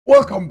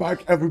Welcome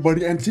back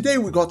everybody, and today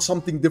we got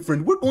something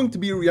different. We're going to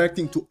be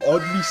reacting to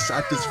oddly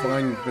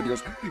satisfying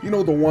videos. You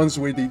know, the ones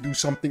where they do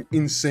something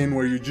insane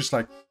where you're just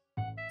like,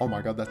 oh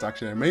my god, that's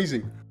actually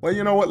amazing. Well,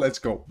 you know what, let's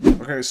go.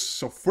 Okay,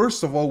 so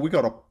first of all, we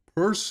got a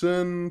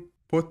person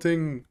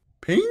putting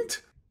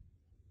paint?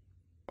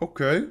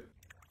 Okay.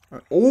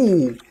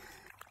 Oh!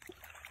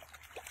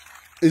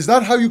 Is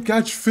that how you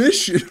catch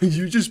fish?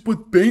 You just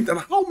put paint,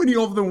 and how many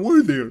of them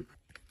were there?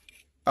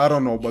 I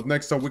don't know, but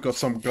next up we got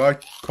some guy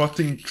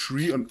cutting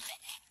tree and...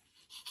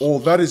 Oh,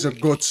 that is a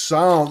good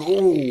sound.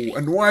 Oh,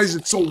 and why is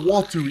it so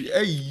watery?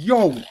 Hey,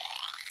 yo!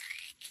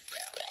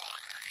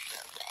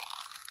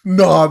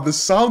 Nah, the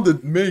sound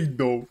it made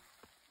though.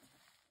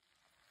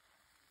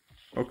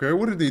 Okay,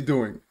 what are they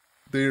doing?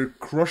 They're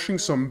crushing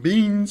some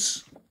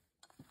beans.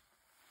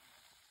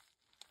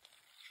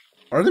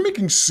 Are they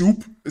making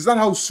soup? Is that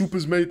how soup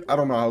is made? I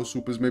don't know how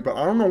soup is made, but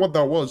I don't know what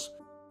that was.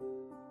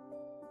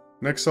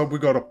 Next up we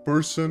got a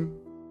person.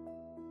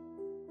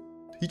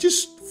 He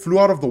just flew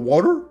out of the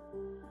water?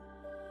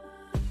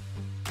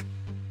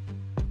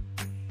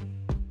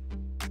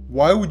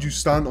 Why would you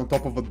stand on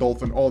top of a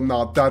dolphin? Oh,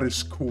 nah, that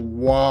is cool.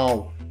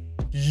 Wow.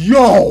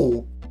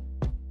 Yo!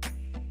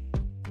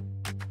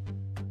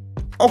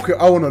 Okay,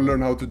 I want to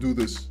learn how to do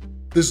this.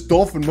 This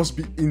dolphin must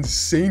be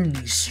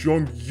insanely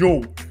strong.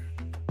 Yo.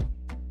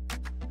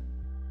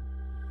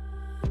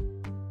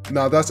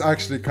 Nah, that's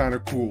actually kind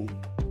of cool.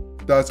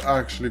 That's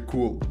actually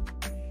cool.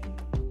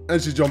 And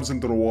she jumps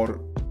into the water.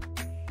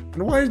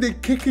 And why are they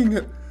kicking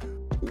it?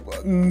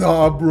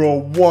 Nah,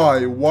 bro,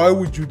 why? Why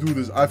would you do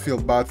this? I feel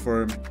bad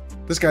for him.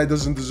 This guy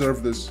doesn't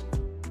deserve this.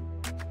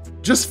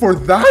 Just for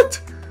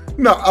that?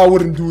 Nah, I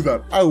wouldn't do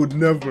that. I would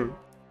never.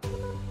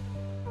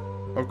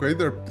 Okay,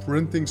 they're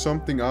printing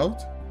something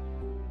out.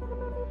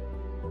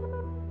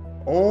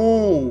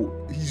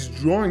 Oh, he's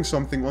drawing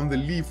something on the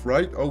leaf,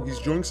 right? Oh, he's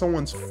drawing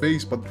someone's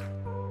face, but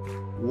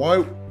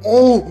why?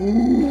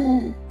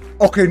 Oh!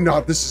 Okay,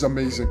 nah, this is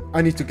amazing.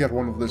 I need to get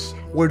one of this.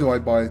 Where do I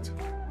buy it?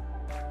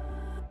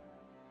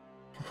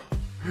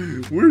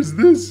 Where's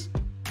this?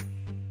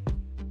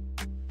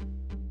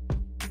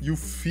 You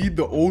feed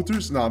the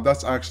otters? Nah,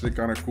 that's actually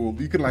kind of cool.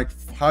 You can like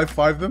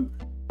high-five them.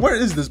 Where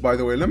is this, by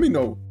the way? Let me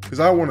know,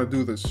 because I want to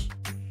do this.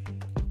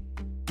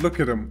 Look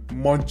at him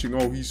munching.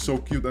 Oh, he's so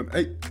cute. And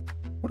hey,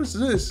 what is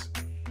this?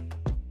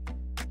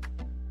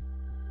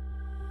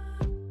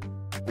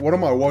 What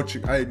am I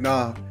watching? Hey,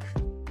 nah.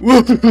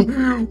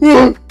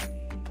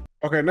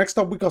 Okay, next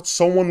up we got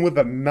someone with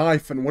a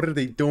knife, and what are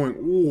they doing?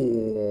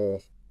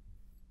 Oh.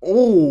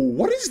 Oh,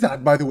 what is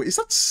that, by the way? Is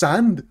that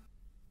sand?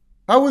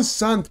 How is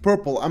sand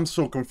purple? I'm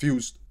so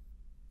confused.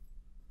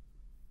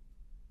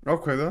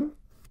 Okay, then.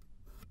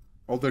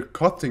 Oh, they're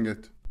cutting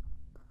it.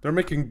 They're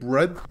making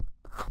bread.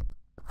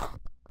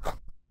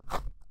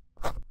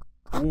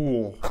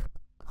 Oh.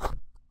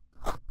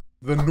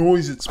 The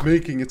noise it's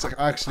making, it's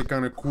actually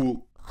kind of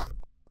cool.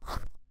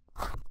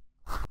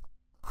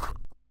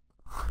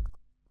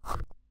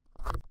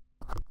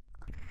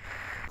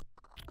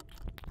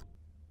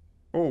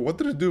 Oh, what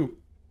did it do?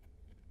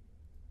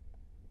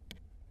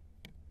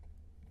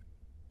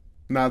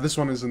 Nah, this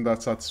one isn't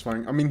that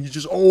satisfying. I mean, he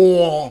just...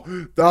 Oh,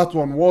 that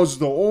one was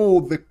though. Oh,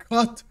 the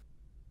cut.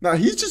 Nah,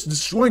 he's just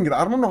destroying it.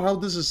 I don't know how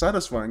this is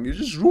satisfying. You're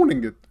just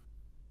ruining it.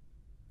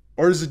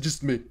 Or is it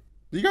just me?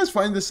 Do you guys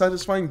find this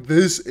satisfying?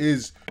 This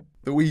is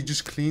the way he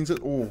just cleans it.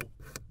 Oh,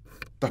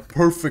 the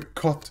perfect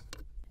cut.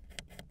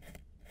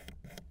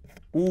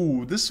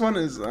 Ooh, this one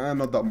is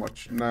not that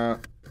much. Nah,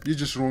 you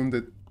just ruined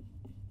it.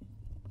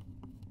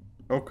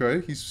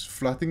 Okay, he's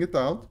flattening it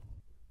out.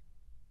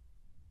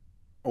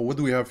 Oh, what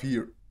do we have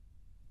here?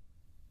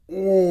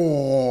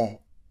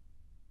 Oh,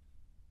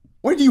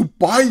 where do you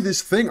buy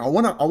this thing? I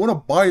wanna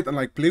buy it and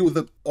like play with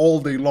it all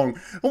day long.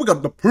 Oh, we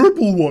got the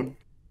purple one,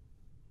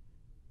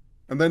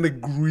 and then the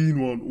green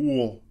one.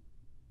 Oh,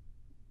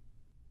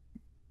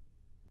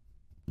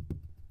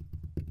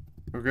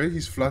 okay,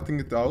 he's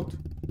flattening it out.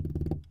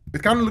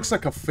 It kind of looks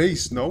like a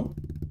face, no?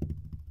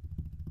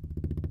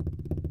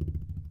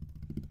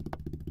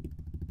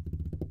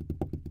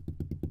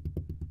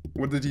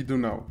 What did he do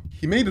now?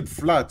 He made it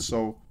flat,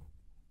 so...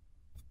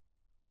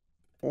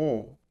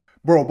 Oh.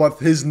 Bro, but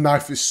his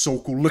knife is so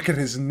cool. Look at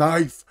his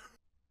knife.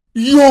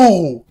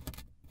 Yo!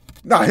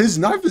 Nah, his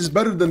knife is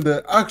better than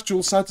the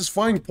actual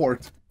satisfying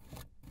part.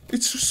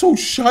 It's so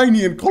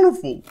shiny and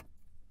colorful.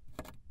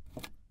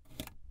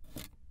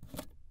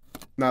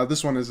 Nah,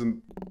 this one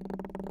isn't.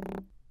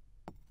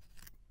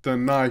 The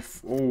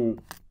knife. Oh.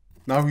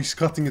 Now he's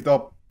cutting it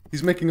up.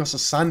 He's making us a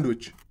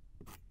sandwich.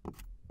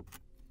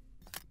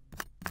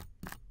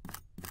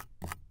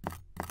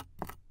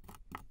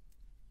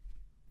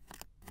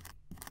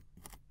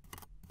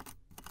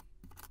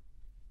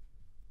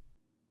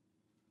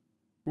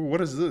 Ooh,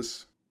 what is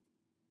this?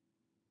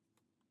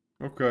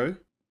 Okay.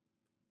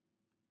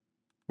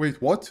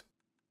 Wait, what?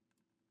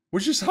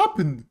 What just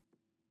happened?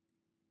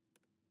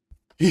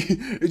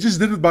 It just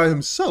did it by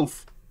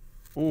himself.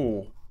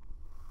 Oh.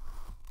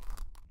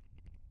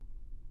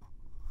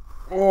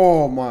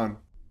 Oh, man.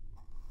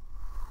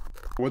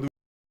 What do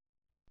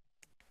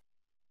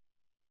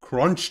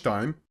crunch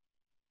time.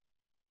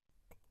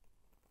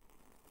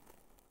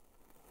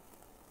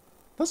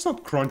 That's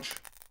not crunch.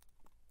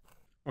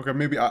 Okay,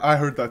 maybe I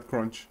heard that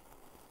crunch.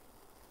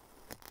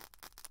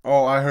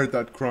 Oh, I heard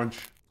that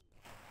crunch.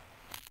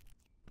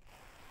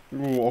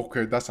 Ooh,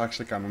 okay, that's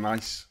actually kind of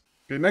nice.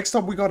 Okay, next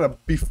up we got a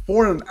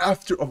before and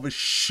after of a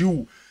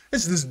shoe.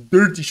 It's this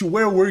dirty shoe.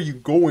 Where were you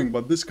going?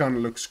 But this kind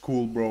of looks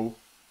cool, bro.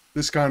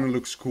 This kind of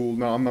looks cool.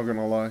 No, I'm not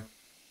gonna lie.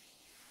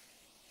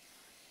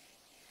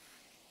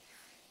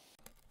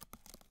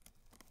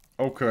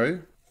 Okay.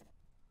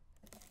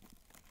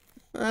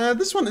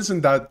 This one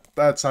isn't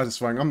that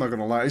satisfying. I'm not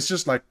gonna lie. It's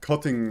just like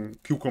cutting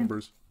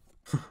cucumbers.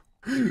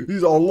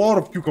 These are a lot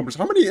of cucumbers.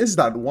 How many is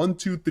that? 1,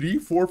 2, 3,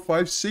 4,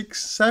 5,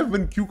 6,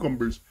 7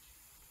 cucumbers.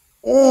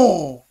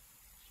 Oh!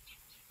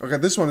 Okay,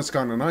 this one is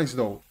kind of nice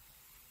though.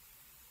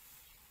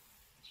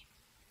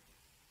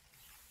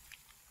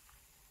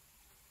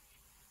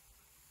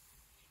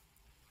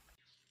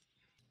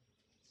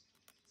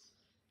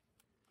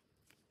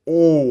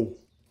 Oh!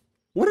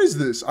 What is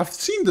this? I've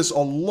seen this a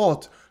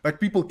lot. Like,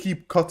 people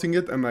keep cutting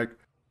it and like...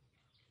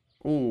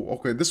 Oh,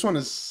 okay, this one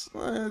is...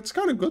 it's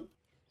kind of good.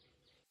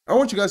 I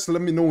want you guys to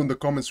let me know in the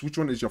comments which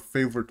one is your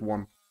favorite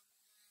one.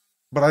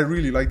 But I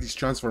really like this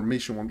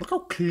transformation one. Look how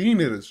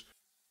clean it is.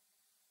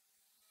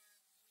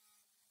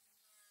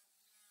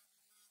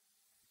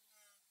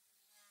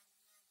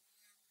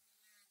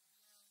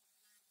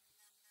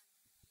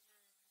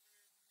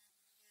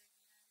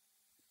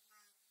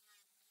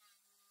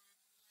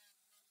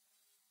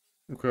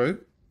 Okay.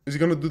 Is he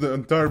gonna do the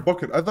entire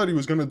bucket? I thought he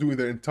was gonna do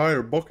the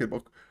entire bucket.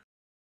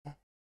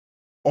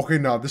 Okay,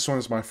 now this one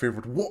is my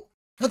favorite. What?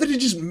 How did it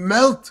just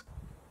melt?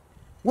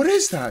 What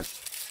is that?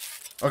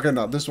 Okay,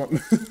 now this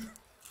one.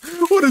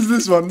 What is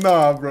this one?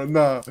 Nah, bro,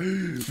 nah.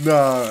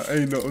 Nah,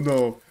 ain't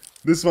no.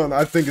 This one,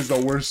 I think is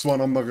the worst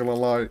one, I'm not gonna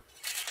lie.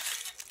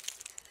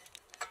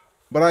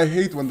 But I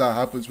hate when that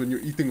happens, when you're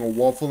eating a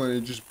waffle and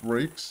it just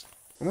breaks.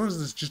 What is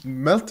this, just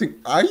melting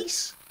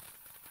ice?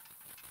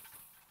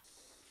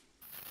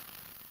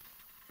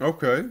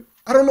 Okay.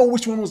 I don't know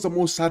which one was the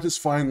most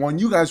satisfying one.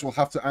 You guys will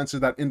have to answer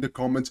that in the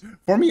comments.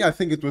 For me, I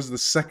think it was the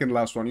second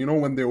last one. You know,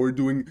 when they were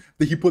doing,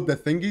 he put the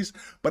thingies.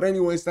 But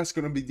anyways, that's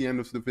going to be the end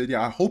of the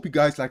video. I hope you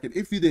guys like it.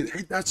 If you did,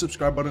 hit that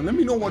subscribe button. Let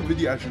me know what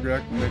video I should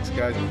react to next,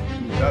 guys.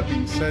 And with that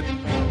being said,